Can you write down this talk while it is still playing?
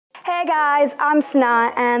Hey guys, I'm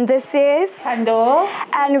Sina and this is Thando.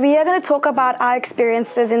 And we are going to talk about our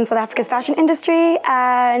experiences in South Africa's fashion industry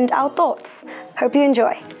and our thoughts. Hope you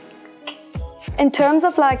enjoy. In terms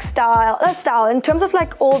of like in terms of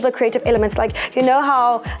like all the creative elements, like you know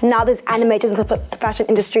how now there's animators in the fashion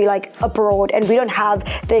industry like abroad and we don't have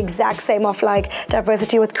the exact same of like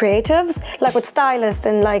diversity with creatives, like with stylists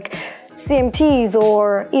and like CMTs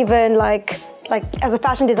or even like as a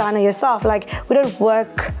fashion designer yourself, like we don't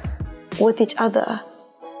work with each other.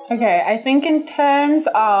 Okay, I think in terms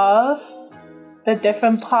of the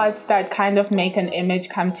different parts that kind of make an image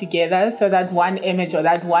come together, so that one image or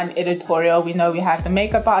that one editorial, we know we have the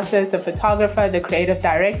makeup artist, the photographer, the creative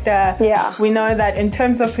director. Yeah. We know that in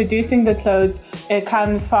terms of producing the clothes, it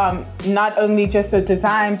comes from not only just the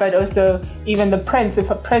design, but also even the prints.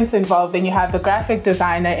 If a print's involved, then you have the graphic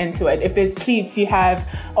designer into it. If there's pleats, you have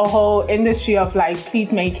a whole industry of like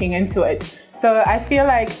pleat making into it. So I feel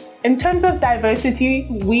like in terms of diversity,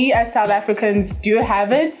 we as South Africans do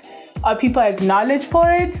have it. Are people acknowledged for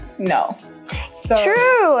it? No. So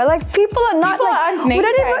true. Like people are not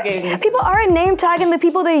people aren't name tagging the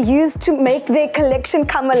people they use to make their collection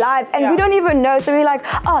come alive, and we don't even know. So we're like,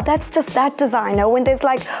 oh, that's just that designer. When there's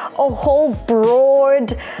like a whole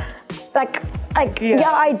broad, idea,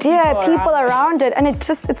 people around it, and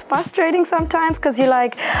it's frustrating sometimes because you're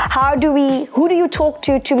like, who do you talk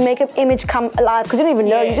to make an image come alive? Because you don't even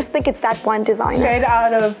know. You just think it's that one designer. Straight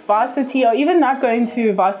out of varsity, or even not going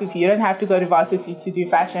to varsity. You don't have to go to varsity to do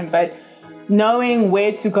fashion, but knowing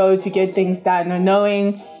where to go to get things done, or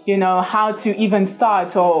knowing, you know, how to even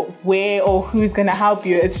start, or where or who's going to help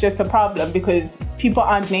you, it's just a problem because people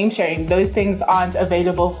aren't name sharing. Those things aren't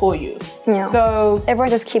available for you. Yeah. So everyone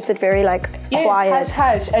just keeps it very quiet.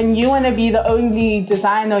 Hush. And you want to be the only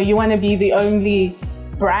designer, you want to be the only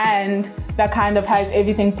brand that kind of has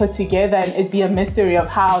everything put together, and it'd be a mystery of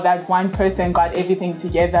how that one person got everything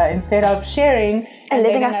together, instead of sharing and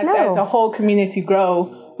letting us know as a whole community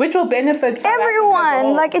grow, which will benefit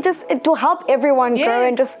everyone. Like it will help everyone grow,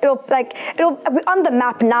 and it'll we're on the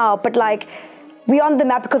map now, but like we're on the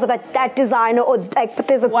map because of that designer, or like, but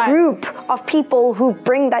there's a group of people who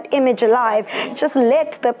bring that image alive. Just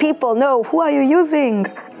let the people know, who are you using?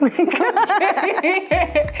 We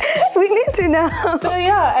need to know. So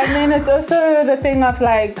yeah, and then it's also the thing of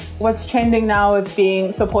like what's trending now with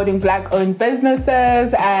supporting Black-owned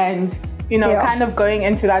businesses, and you know, kind of going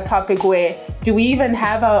into that topic where do we even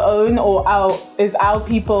have our own, or is our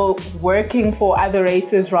people working for other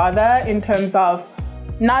races rather, in terms of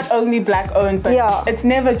not only Black-owned, but it's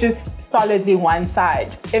never just solidly one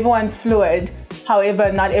side. Everyone's fluid.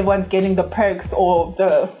 However, not everyone's getting the perks or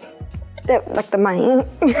the money.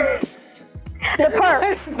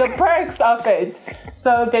 the perks of it.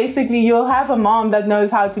 So basically, you'll have a mom that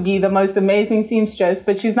knows how to be the most amazing seamstress,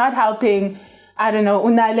 but she's not helping, I don't know,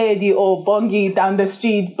 Unaledi or Bongi down the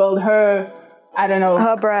street build her, I don't know,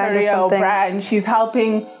 her brand career or something. Brand. She's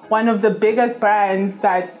helping one of the biggest brands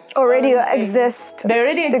that already exist. They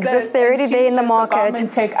already exist. They're already there in the market. The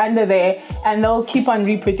tech under there, and they'll keep on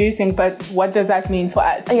reproducing. But what does that mean for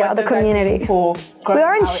us? Yeah, the community. We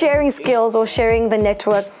aren't sharing skills or sharing the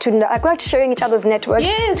network we're not sharing each other's network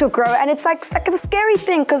to grow. And it's like it's a scary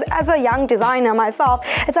thing, because as a young designer myself,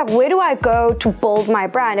 it's like, where do I go to build my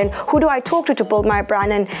brand, and who do I talk to build my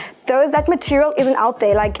brand? And that material isn't out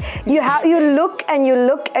there. Like you look and you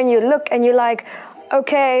look and you look and you're like,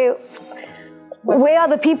 okay, where are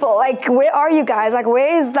the people? Like, where are you guys? Like,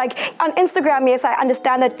 where is, like, on Instagram, yes, I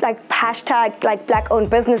understand that, like, hashtag, like, Black-owned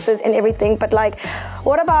businesses and everything, but, like,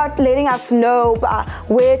 what about letting us know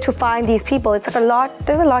where to find these people? It's like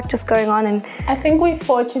there's a lot just going on. And I think we're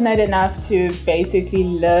fortunate enough to basically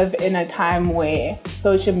live in a time where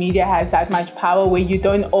social media has that much power, where you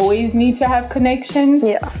don't always need to have connections.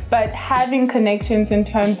 Yeah. But having connections in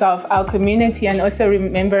terms of our community, and also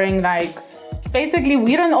remembering, like, basically,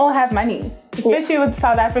 we don't all have money, especially with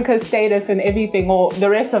South Africa's status and everything, or the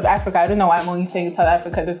rest of Africa. I don't know why I'm only saying South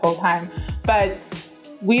Africa this whole time, but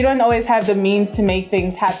we don't always have the means to make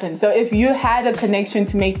things happen. So if you had a connection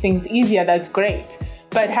to make things easier, that's great.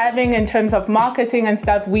 But having, in terms of marketing and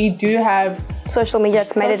stuff, we do have social media.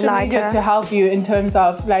 It's made it lighter to help you in terms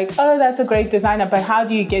of like, oh, that's a great designer, but how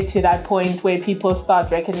do you get to that point where people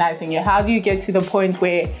start recognizing you? How do you get to the point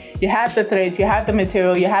where you have the thread, you have the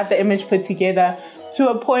material, you have the image put together to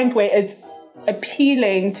a point where it's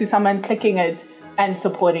appealing to someone clicking it and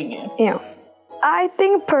supporting you? Yeah. I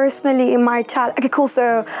think personally in my child, okay, cool.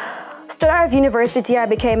 So straight out of university, I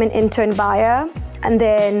became an intern buyer, and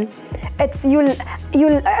then it's I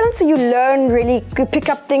don't say you learn really, you pick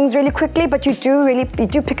up things really quickly, but you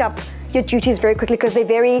do pick up your duties very quickly, because they're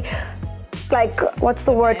very like, what's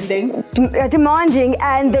the word? Demanding,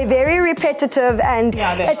 and they're very repetitive, and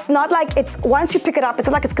it's not like once you pick it up, it's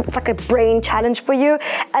not like it's like a brain challenge for you,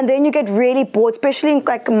 and then you get really bored, especially in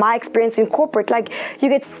like my experience in corporate, like you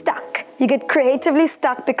get stuck. You get creatively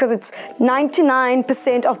stuck because it's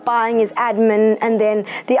 99% of buying is admin, and then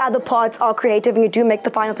the other parts are creative, and you do make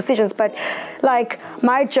the final decisions. But like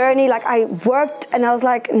my journey, like I worked and I was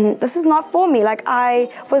like, this is not for me. Like I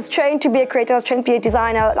was trained to be a creator, I was trained to be a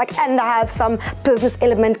designer, like, and I have some business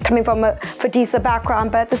element coming from a Fidisa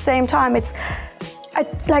background, but at the same time, it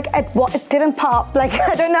didn't pop. Like,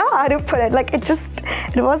 I don't know how to put it. Like it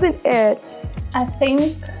wasn't it. I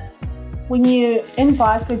think when you're in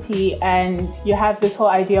varsity and you have this whole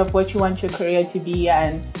idea of what you want your career to be,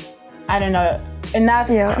 and I don't know, enough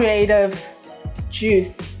creative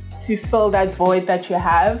juice to fill that void that you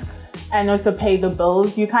have and also pay the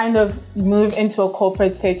bills, you kind of move into a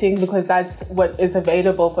corporate setting because that's what is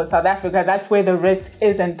available for South Africa. That's where the risk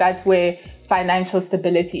is, and that's where financial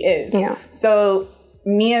stability is. Yeah. So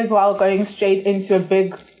me as well, going straight into a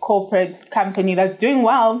big corporate company that's doing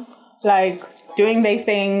well, like doing their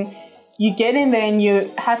thing, you get in there and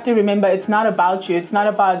you have to remember it's not about you. It's not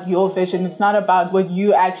about your vision. It's not about what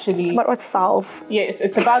you actually... It's about what sells. Yes,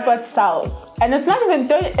 it's about what sells. And it's not even...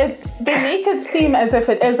 They make it seem as if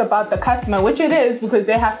it is about the customer, which it is because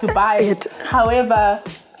they have to buy it. However,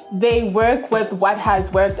 they work with what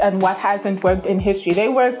has worked and what hasn't worked in history. They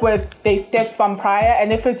work with their steps from prior,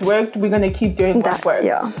 and if it's worked, we're going to keep doing what works.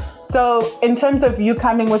 Yeah. So in terms of you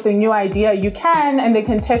coming with a new idea, you can, and they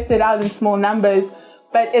can test it out in small numbers,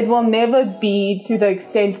 but it will never be to the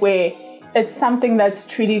extent where it's something that's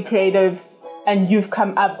truly creative and you've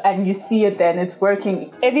come up and you see it then, it's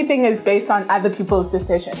working. Everything is based on other people's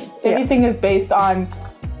decisions. Everything is based on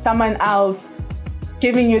someone else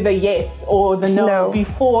giving you the yes or the no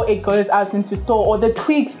before it goes out into store, or the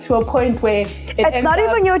tweaks to a point where it's not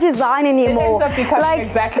even your design anymore. It ends up becoming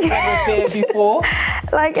exactly what was there before.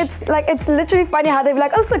 It's literally funny how they're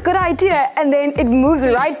like, oh, it's a good idea, and then it moves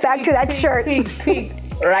right back to that shirt. Tweak.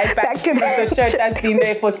 Right back to the shirt that's been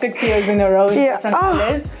there for 6 years in a row in different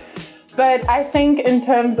colors. But I think in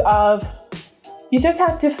terms of, you just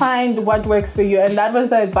have to find what works for you. And that was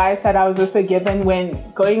the advice that I was also given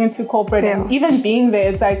when going into corporate and even being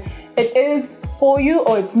there. It's like, it is for you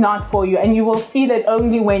or it's not for you. And you will feel it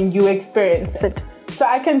only when you experience it. So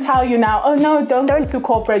I can tell you now, oh no, don't go to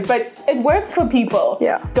corporate, but it works for people.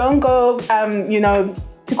 Yeah. Don't go,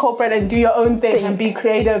 to corporate and do your own thing and be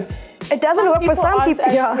creative. It doesn't work for some people.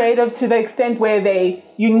 As creative to the extent where they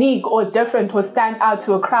unique or different or stand out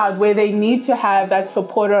to a crowd, where they need to have that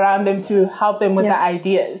support around them to help them with the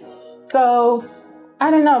ideas. So I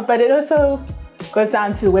don't know, but it also goes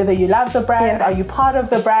down to whether you love the brand. Are you part of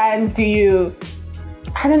the brand? Do you,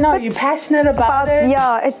 I don't know, are you passionate about it?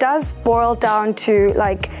 Yeah, it does boil down to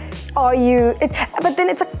like, are you, but then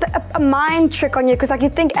it's like a mind trick on you, because like you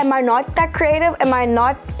think, am I not that creative?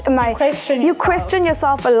 You question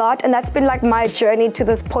yourself a lot, and that's been like my journey to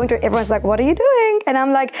this point where everyone's like, what are you doing? And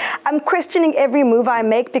I'm like, I'm questioning every move I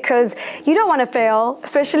make, because you don't want to fail,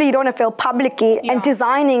 especially you don't want to fail publicly, and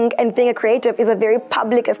designing and being a creative is a very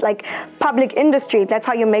public industry. That's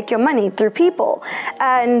how you make your money, through people.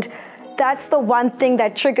 And that's the one thing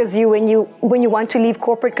that triggers you when you want to leave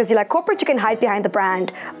corporate, because you're like, corporate, you can hide behind the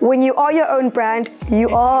brand. When you are your own brand,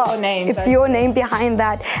 it's your name behind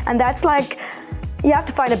that. And that's like, you have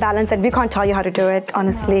to find a balance, and we can't tell you how to do it,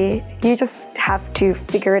 honestly. You just have to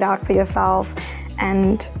figure it out for yourself.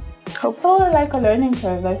 And it's all like a learning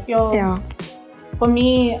curve. I feel, for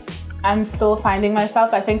me, I'm still finding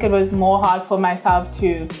myself. I think it was more hard for myself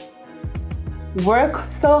to work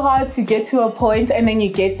so hard to get to a point, and then you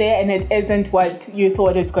get there and it isn't what you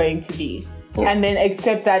thought it's going to be. And then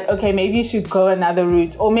accept that, okay, maybe you should go another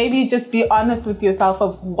route, or maybe just be honest with yourself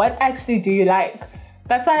of what actually do you like.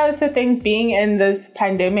 That's why I also think being in this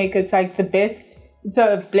pandemic, it's like it's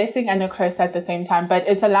a blessing and a curse at the same time, but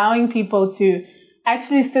it's allowing people to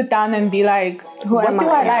actually sit down and be like, what do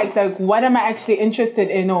I like? Like, what am I actually interested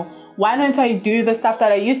in? Or why don't I do the stuff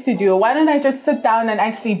that I used to do? Or why don't I just sit down and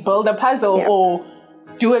actually build a puzzle or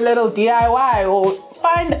do a little DIY, or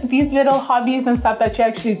find these little hobbies and stuff that you're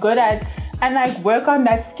actually good at and like work on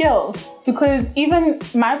that skill? Because even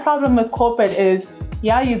my problem with corporate is,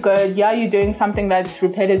 you're good, you're doing something that's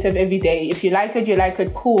repetitive every day. If you like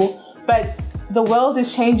it, cool. But the world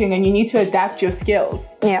is changing and you need to adapt your skills.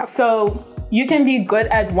 Yeah. So you can be good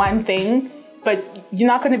at one thing, but you're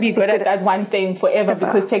not going to be good at that one thing forever,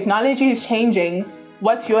 because technology is changing.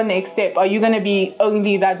 What's your next step? Are you going to be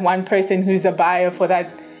only that one person who's a buyer for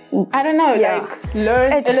that? I don't know, like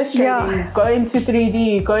learn illustrating, go into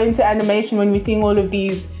 3D, go into animation when we're seeing all of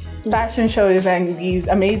these fashion shows and these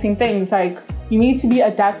amazing things. Like, you need to be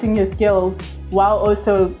adapting your skills while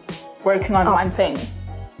also working on one thing.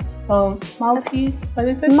 So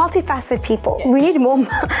multifaceted people. Yes. We need more.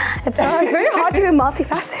 It's very hard to be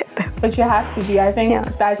multifaceted. But you have to be. I think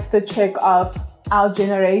that's the trick of our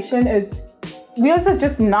generation, is we're also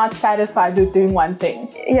just not satisfied with doing one thing.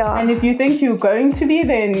 Yeah. And if you think you're going to be,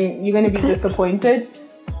 then you're going to be disappointed.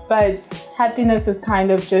 But happiness is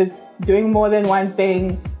kind of just doing more than one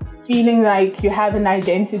thing, feeling like you have an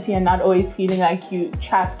identity and not always feeling like you're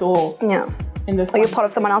trapped or in this. Or you're part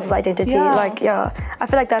of someone else's identity. I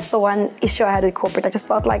feel like that's the one issue I had with corporate. I just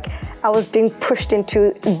felt like I was being pushed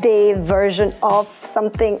into their version of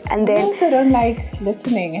something, and then. I also don't like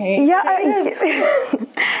listening. Hey, yeah,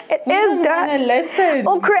 it is done. Listen.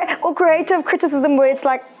 Or creative criticism, where it's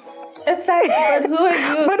like. It's like, but who are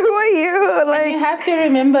you? But who are you? Like, and you have to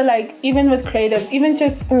remember, like, even with creative, even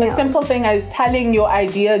just a simple thing as telling your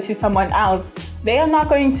idea to someone else, they are not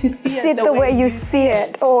going to see it the way you see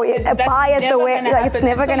it, or buy it the way, like, it's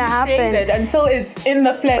never going to happen. Until it's in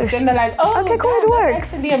the flesh, and they're like, oh, okay, cool, it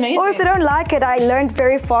works. Amazing. Or if they don't like it, I learned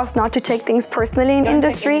very fast not to take things personally in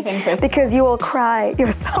industry, because you will cry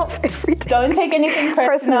yourself every day. Don't take anything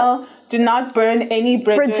personal. Do not burn any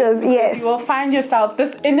bridges. Yes. You will find yourself,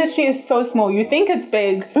 this industry is so small. You think it's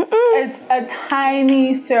big. It's a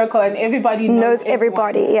tiny circle, and everybody knows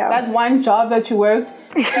everybody. Yeah. That one job that you worked,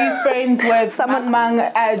 she's friends with someone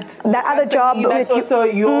at that other job. That's also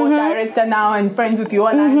your director now, and friends with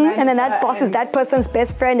your line and then that boss is that person's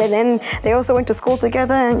best friend, and then they also went to school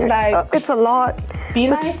together, and you're like, it's a lot. Be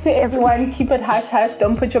nice to everyone. Keep it hush hush.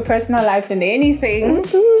 Don't put your personal life in anything,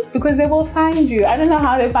 because they will find you. I don't know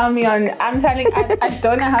how they found me on. I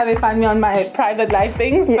don't know how they find me on my private life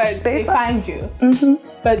things, but they find you.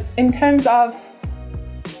 But in terms of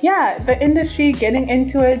the industry, getting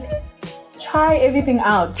into it, try everything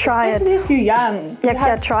out. Especially if you're young. You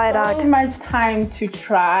have try it out. So much time to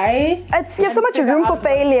try. You have so much room for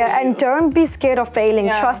failure, and don't be scared of failing.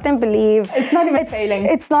 Trust and believe. It's not even failing.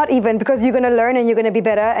 It's not even, because you're going to learn and you're going to be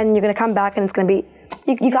better, and you're going to come back, and it's going to be.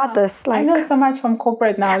 You got this. Like, I know so much from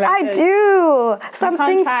corporate now. Like, I do. Some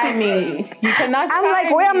things. You can't try me. You cannot. I'm like,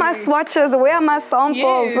 where are my swatches? Where are my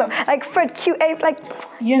samples? Yes. Like for QA, like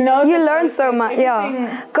you learn so much.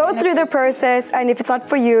 Go through the process, and if it's not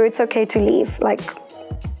for you, it's okay to leave. Like,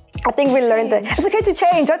 I think we learned that it's okay to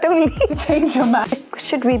change. Don't leave. Change your mind.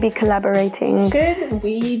 Should we be collaborating? Should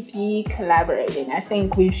we be collaborating? I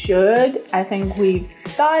think we should. I think we've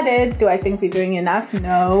started. Do I think we're doing enough?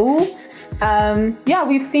 No.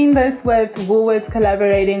 We've seen this with Woolworths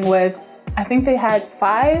collaborating with, I think they had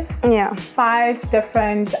 5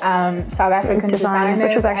 different South African designers,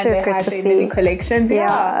 which was actually good to see. Collections.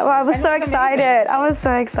 Well, I was so excited.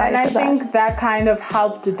 And I think that kind of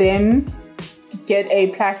helped them get a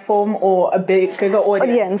platform, or a bigger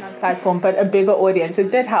audience. Not platform, but a bigger audience.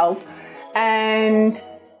 It did help. And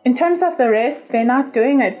in terms of the rest, they're not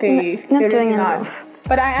doing it. They're doing really enough.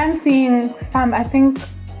 But I am seeing some, I think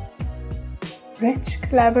Rich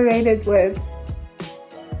collaborated with,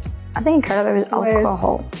 I think he collaborated with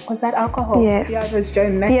alcohol. Was that alcohol? Yes. Yeah, it was Joe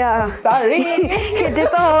Next. Yeah. Sorry. He did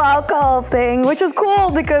the whole alcohol thing, which was cool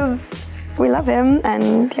because we love him,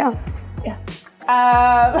 and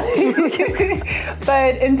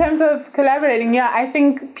but in terms of collaborating, I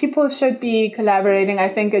think people should be collaborating. I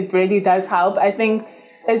think it really does help. I think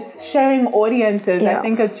it's sharing audiences. I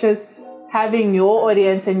think it's just having your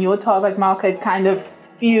audience and your target market kind of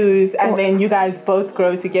fuse, and then you guys both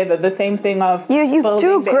grow together. The same thing of you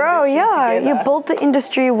do grow, you build the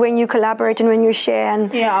industry when you collaborate and when you share.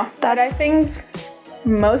 And but I think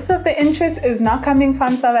most of the interest is not coming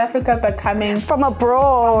from South Africa, but coming from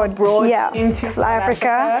abroad into South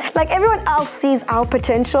Africa. Like, everyone else sees our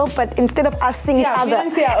potential, but instead of us seeing each other,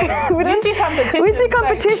 we see competition. We see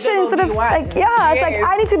competition instead of like, it's like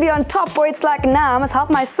I need to be on top, or it's like, I must help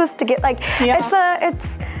my sis to get like,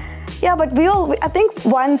 but I think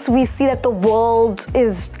once we see that the world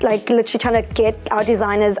is like literally trying to get our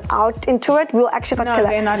designers out into it, we'll actually start. No,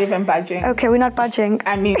 they're not even budging. Okay, we're not budging.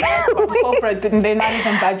 I mean, corporate, they're not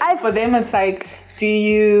even budging. For them, it's like, do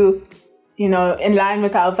you in line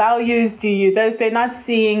with our values? Do you this? They're not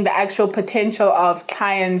seeing the actual potential of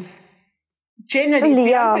clients.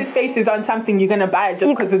 Generally, Beyonce's face is on something you're going to buy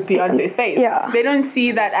just because it's Beyonce's face. They don't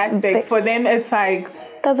see that aspect. For them, it's like,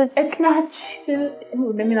 it's not.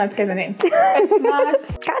 Let me not say the name. It's not.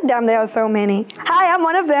 God damn, there are so many. Hi, I'm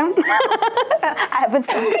one of them. I haven't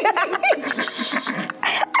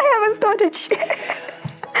started yet.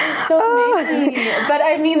 So many. But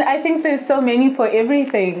I mean, I think there's so many for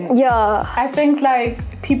everything. Yeah. I think like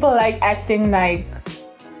people like acting like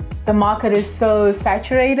the market is so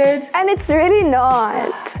saturated. And it's really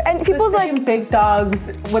not. And people's like big dogs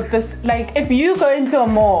with this, like if you go into a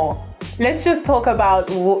mall, let's just talk about,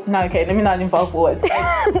 no, okay, let me not involve words. Like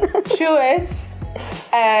Shuets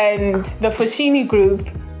and the Foschini group,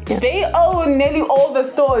 they own nearly all the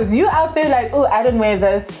stores. You out there like, oh, I don't wear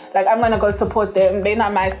this. Like, I'm going to go support them. They're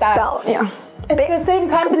not my style. It's the same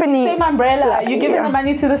company, same umbrella. You're giving the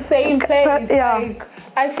money to the same place. Like,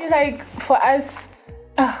 I feel like for us,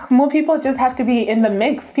 more people just have to be in the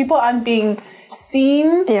mix. People aren't being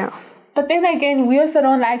seen. But then again, we also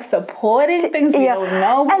don't like supporting things we don't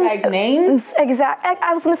know, like names. Exactly.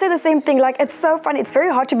 I was going to say the same thing. Like, it's so funny. It's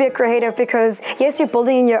very hard to be a creative because, yes, you're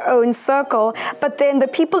building in your own circle, but then the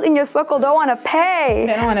people in your circle don't want to pay.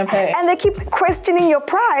 They don't want to pay. And they keep questioning your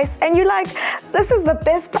price. And you're like, this is the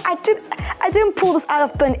best. I didn't pull this out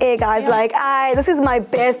of thin air, guys. Like, this is my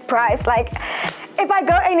best price. Like, if I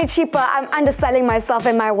go any cheaper, I'm underselling myself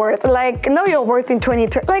and my worth. Like, know your worth in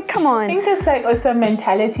 2020. Like, come on. I think it's like also a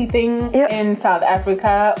mentality thing in South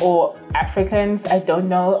Africa or Africans. I don't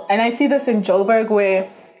know. And I see this in Joburg where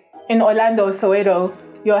in Orlando, Soweto,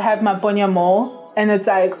 you'll have Maponya Mall. And it's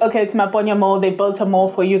like, okay, it's Maponya Mall. They built a mall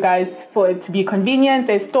for you guys for it to be convenient.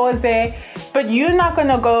 There's stores there. But you're not going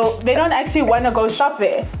to go, they don't actually want to go shop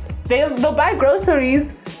there. They'll buy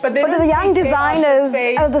groceries, but they don't the young designers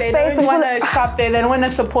of the they space don't want to shop there. They don't want to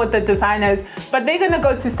support the designers, but they're gonna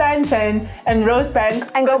go to Sandton and Rosebank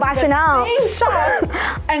and go buy Chanel. Same shops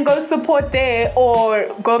and go support there,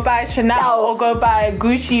 or go buy Chanel or go buy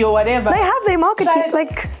Gucci or whatever. They have their market,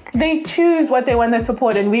 like they choose what they want to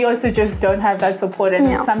support, and we also just don't have that support, and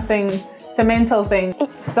it's something. It's a mental thing.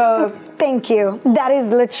 So thank you. That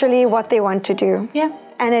is literally what they want to do.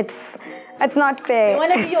 And it's not fair. They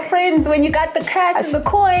want to be your friends when you got the cash and the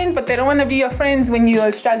coin, but they don't want to be your friends when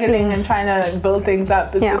you're struggling and trying to build things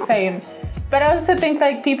up. It's the same. But I also think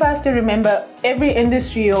like people have to remember every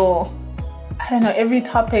industry or, I don't know, every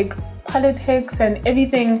topic, politics and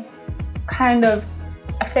everything kind of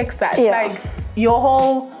affects that. Like your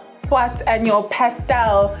whole SWAT and your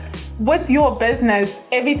pastel, with your business,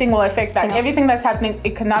 everything will affect that. Everything that's happening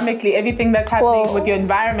economically, everything that's happening with your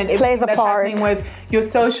environment, everything that's happening with your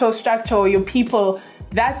social structure or your people,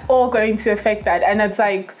 that's all going to affect that. And it's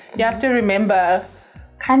like, you have to remember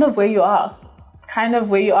kind of where you are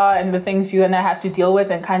and the things you're gonna have to deal with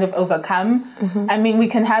and kind of overcome. I mean, we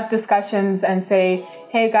can have discussions and say,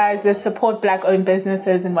 hey guys, let's support Black-owned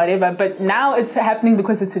businesses and whatever, but now it's happening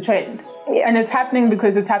because it's a trend. And it's happening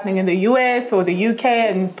because it's happening in the US or the UK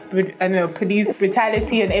and police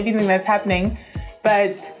brutality and everything that's happening,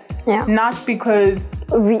 but not because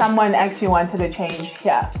someone actually wanted a change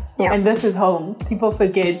here. And this is home. People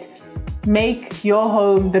forget, make your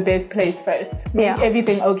home the best place first. Make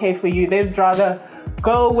everything okay for you. They'd rather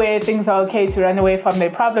go where things are okay to run away from their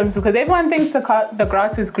problems, because everyone thinks the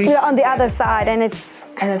grass is green. On the other side, and it's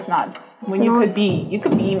not. You could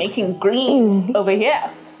be making green over here,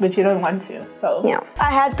 but you don't want to. So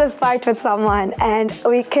I had this fight with someone, and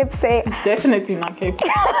we kept saying it's definitely not Cape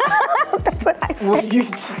Town. That's what I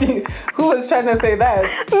said. Who was trying to say that?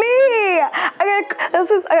 Me. Okay, this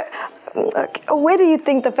is. Where do you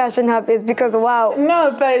think the fashion hub is? Because wow.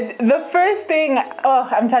 No, but the first thing,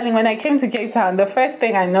 I'm telling you, when I came to Cape Town, the first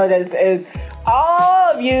thing I noticed is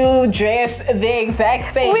all of you dress the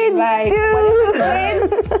exact same. We do.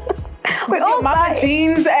 We all buy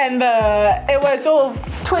jeans and it was all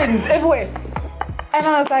twins everywhere. And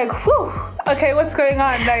I was like, whew, okay, what's going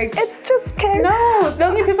on? Like, it's just scary. No, the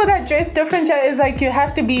only people that dress different is like you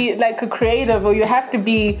have to be like a creative, or you have to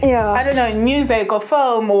be, I don't know, in music or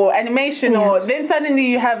film or animation, or then suddenly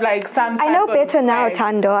you have like some. I know better now,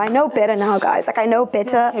 Thando. I know better now, guys. Like I know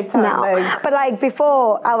better now. But like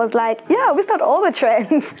before, I was like, we start all the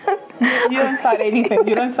trends. You don't start anything.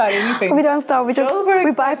 We don't start. We just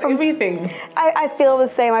we buy from everything. I feel the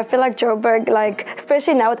same. I feel like Joburg, like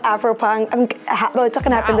especially now with Afropunk. It's not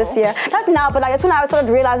gonna happen this year. Not now, but like that's when I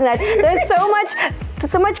started realizing that there's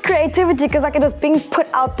so much creativity, because like it was being put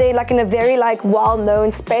out there like in a very like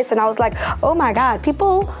well-known space, and I was like, oh my god,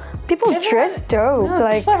 people dress dope. No,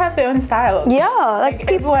 like people have their own style. Yeah,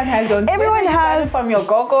 like everyone has their own. Everyone has from your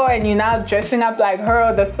gogo, and you're now dressing up like her,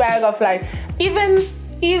 or the swag of like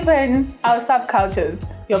even our subcultures.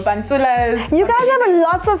 Your Bantulas. You guys have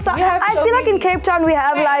lots of stuff. I feel like in Cape Town we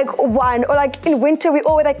have like one, or like in winter we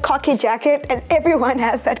all wear that cocky jacket, and everyone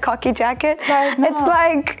has that cocky jacket. It's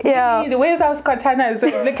like, where's our Scotanas?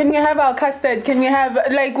 Like, can you have our custard? Can you have,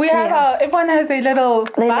 like, we have our, everyone has a little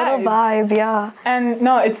vibe. And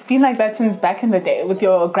no, it's been like that since back in the day with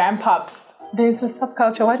your grandpops. There's a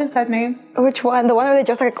subculture. What is that name? Which one? The one where they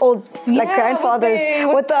just like old grandfathers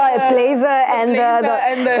with the blazer and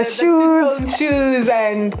the shoes. two-tone shoes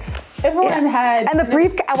and everyone had. And the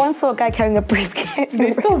briefcase. I once saw a guy carrying a briefcase.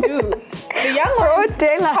 They still do. The young ones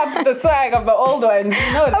have the swag of the old ones.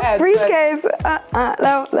 You know that. A briefcase.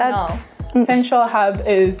 That's... No. Central Hub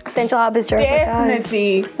is Joburg,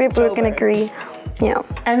 definitely guys. We both can agree. Yeah.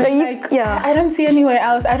 And I don't see anywhere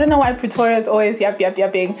else. I don't know why Pretoria is always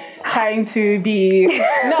yapping, trying to be.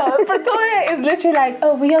 No, Pretoria is literally like,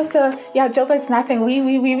 oh, we also, Joburg's nothing.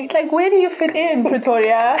 We. Like, where do you fit in,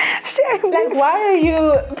 Pretoria? Like, why are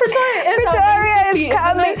you. Pretoria is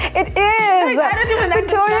coming. It is. Like, I don't even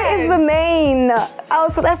Pretoria is the main. Our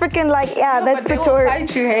South African, that's Pretoria. They will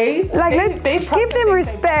fight you, hey? Like, give them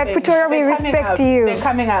respect. Pretoria, we respect you. They're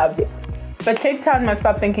coming up. But Cape Town must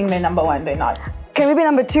stop thinking they're number one. They're not. Can we be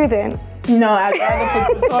number 2 then? No, I'd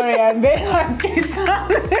rather put Pretoria and then on Cape Town.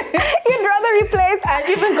 You'd rather replace... And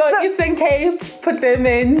even go Eastern Cape, put them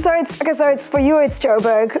in. So it's for you, it's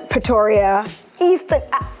Joburg, Pretoria, Eastern...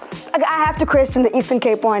 I have to question the Eastern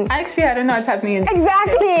Cape one. Actually, I don't know what's happening in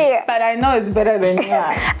Exactly. Cape, but I know it's better than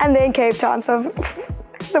And then Cape Town, so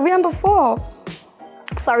we're number 4.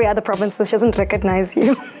 Sorry, other provinces, she doesn't recognize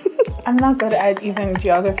you. I'm not good at even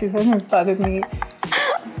geography, so it hasn't started me.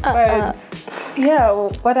 But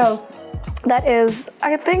what else? That is,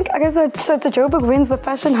 I guess so it's a Joburg wins the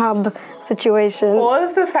fashion hub situation. All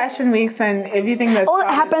of the fashion weeks and everything that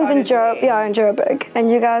happens in Joburg. And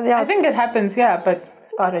you guys, I think it happens, but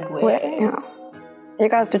started where? You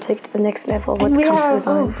guys do take it to the next level when it comes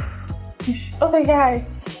to design. Oh my God.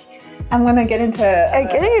 I'm gonna get into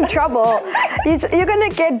getting in trouble. You're gonna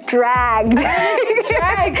get dragged.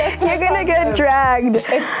 You're gonna get dragged.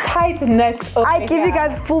 It's tight knit. I give you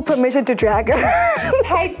guys full permission to drag.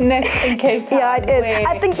 Tight knit in Cape Town. Yeah, it is.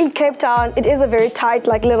 I think in Cape Town it is a very tight,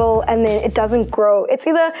 little, and then it doesn't grow. It's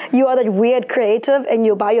either you are that weird creative and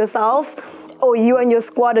you're by yourself, or you and your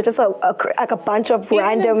squad are just a bunch of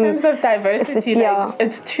random... In terms of diversity,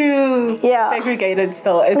 it's too segregated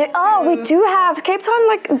still. We do have... Cape Town,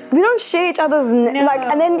 we don't share each other's...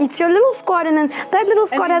 and then it's your little squad, and then that little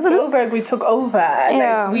squad has a... In Joburg, we took over.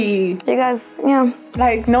 Yeah. You guys, no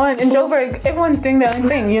one... In Joburg, everyone's doing their own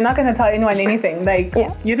thing. You're not going to tell anyone anything.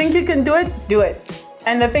 You think you can do it? Do it.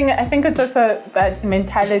 And the thing, I think it's also that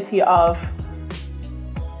mentality of...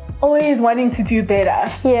 always wanting to do better.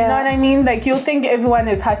 You know what I mean? You'll think everyone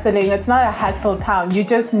is hustling. It's not a hustle town. You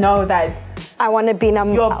just know that I want to be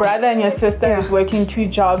your brother and your sister is working 2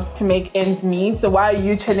 jobs to make ends meet. So why are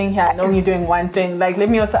you chilling here and only doing one thing? Let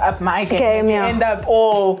me also up my game. You end up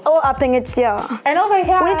all upping it, And over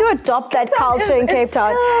here, we need to adopt that culture in Cape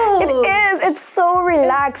Town. It is. It's so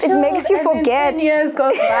relaxed. It makes you forget. 10 years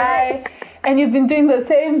goes by. And you've been doing the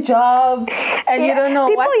same job, and you don't know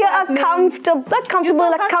people what's happening. People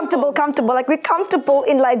here are comfortable. We're comfortable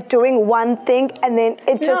in doing one thing, and then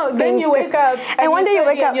it just. Then you wake up, and one day you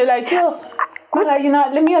wake up, you're like,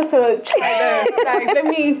 let me also try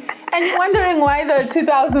this. And you're wondering why the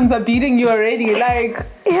 2000s are beating you already.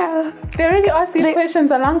 They already asked these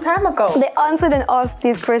questions a long time ago. They answered and asked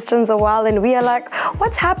these questions a while, and we are like,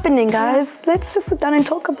 what's happening, guys? Let's just sit down and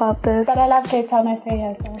talk about this. But I love Cape Town, I stay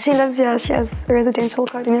here. So. She lives here, she has a residential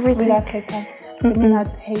card and everything. We love Cape Town. Let me not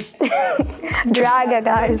hate. Drag her,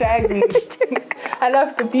 guys. Drag me. I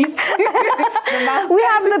love the beach. We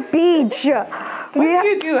have the beach. What do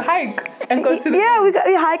you do? Hike and go to the beach?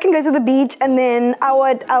 we hike and go to the beach, and then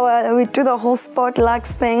we do the whole sport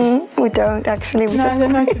Lux thing. We don't actually. I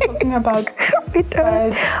don't know what you're talking about.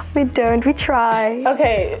 We don't. We try.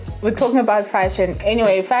 Okay, we're talking about fashion.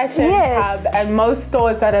 Anyway, fashion hub and most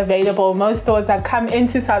stores that are available, most stores that come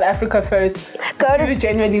into South Africa first,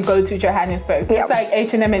 genuinely go to Johannesburg. It's like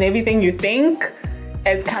H&M and everything you think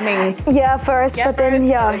is coming first, but then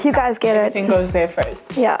you guys get it. Everything goes there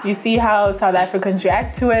first. You see how South Africans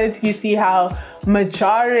react to it, you see how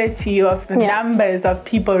majority of the numbers of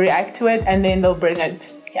people react to it, and then they'll bring it.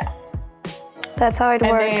 That's how it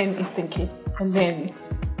works. And then Eastern Cape, and then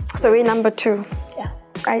so we're number 2.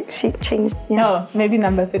 She changed. No, maybe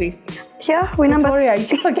number 3. Yeah, we're number. Pretoria. You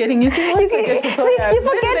keep forgetting. You forget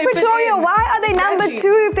Pretoria. Why are they number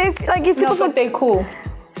 2 if they but they're cool.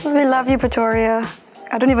 We love you, Pretoria.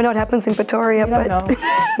 I don't even know what happens in Pretoria, we don't know.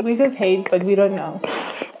 We just hate, but we don't know.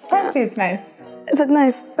 Probably it's nice. Is it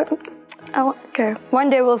nice? Okay. One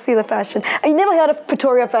day we'll see the fashion. I never heard of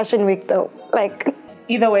Pretoria Fashion Week though.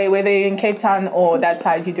 Either way, whether you're in Cape Town or that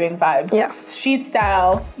side, you're doing vibes. Street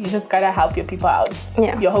style, you just gotta help your people out.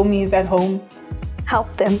 Your homies at home.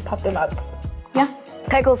 Help them. Pop them up.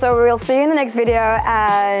 Okay, cool. So we'll see you in the next video.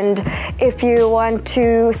 And if you want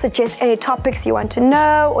to suggest any topics you want to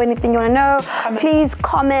know or anything you want to know, please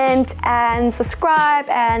comment and subscribe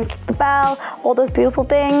and click the bell, all those beautiful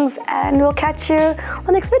things. And we'll catch you on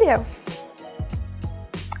the next video.